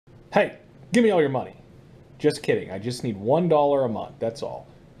Hey, give me all your money. Just kidding. I just need $1 a month. That's all.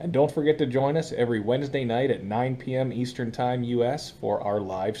 And don't forget to join us every Wednesday night at 9 p.m. Eastern Time US for our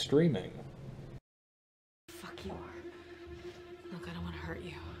live streaming. Fuck you are. Look, I don't want to hurt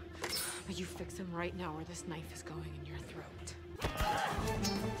you. But you fix him right now or this knife is going in your throat.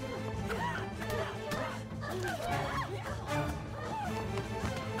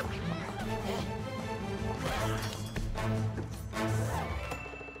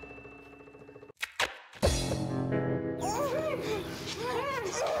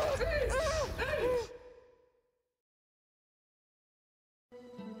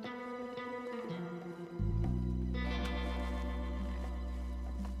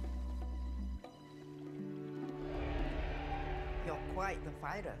 You're quite the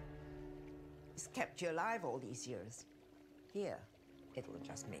fighter. It's kept you alive all these years. Here, it will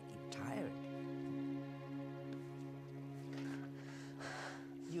just make you tired.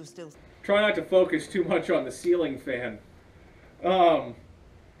 You still... Try not to focus too much on the ceiling fan.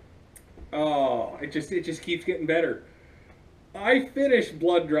 It just keeps getting better. I finished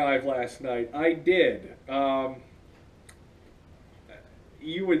Blood Drive last night. I did.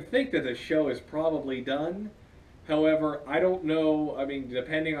 You would think that the show is probably done. However, I don't know. I mean,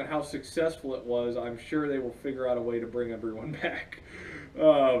 depending on how successful it was, I'm sure they will figure out a way to bring everyone back.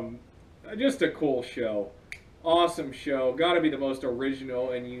 Just a cool show. Awesome show. Got to be the most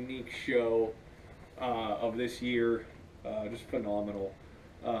original and unique show of this year. Just phenomenal.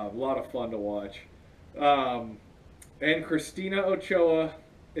 A lot of fun to watch. And Christina Ochoa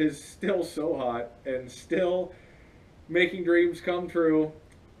is still so hot and still making dreams come true.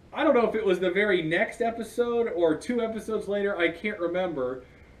 I don't know if it was the very next episode or 2 episodes later, I can't remember.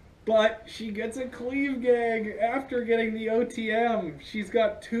 But she gets a cleave gag after getting the OTM. She's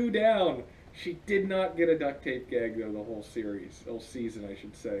got 2 down. She did not get a duct tape gag though the whole season, I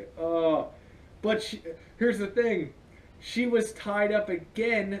should say. But here's the thing. She was tied up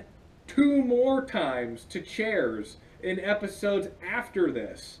again 2 more times to chairs in episodes after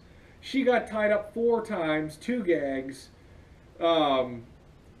this. She got tied up 4 times, 2 gags.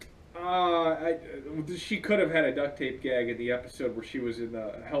 She could have had a duct tape gag in the episode where she was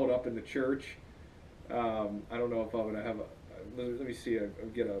held up in the church. I don't know if I'm gonna have let me see. If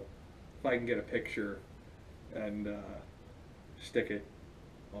I can get a picture and stick it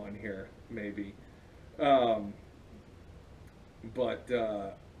on here, maybe. Wow,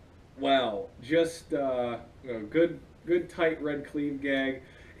 just good tight red cleave gag.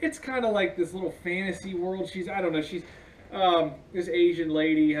 It's kind of like this little fantasy world. I don't know. She's this Asian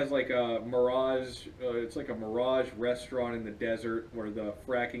lady has like a mirage. It's like a mirage restaurant in the desert where the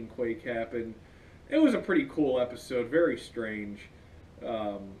fracking quake happened. It was a pretty cool episode. Very strange.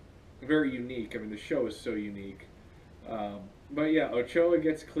 Very unique. I mean, the show is so unique. But yeah, Ochoa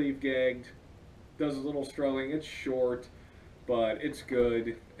gets cleave gagged. Does a little struggling. It's short, but it's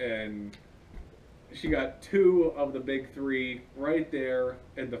good. And she got 2 of the big 3 right there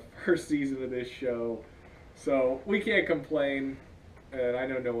in the first season of this show. So we can't complain, and I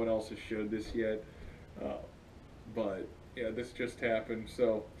know no one else has showed this yet, but yeah, this just happened.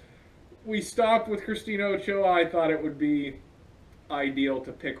 So we stopped with Christina Ochoa. I thought it would be ideal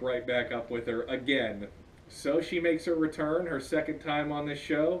to pick right back up with her again. So she makes her return, her second time on this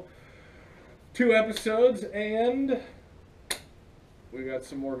show. 2 episodes, and we got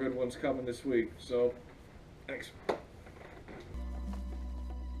some more good ones coming this week. So thanks.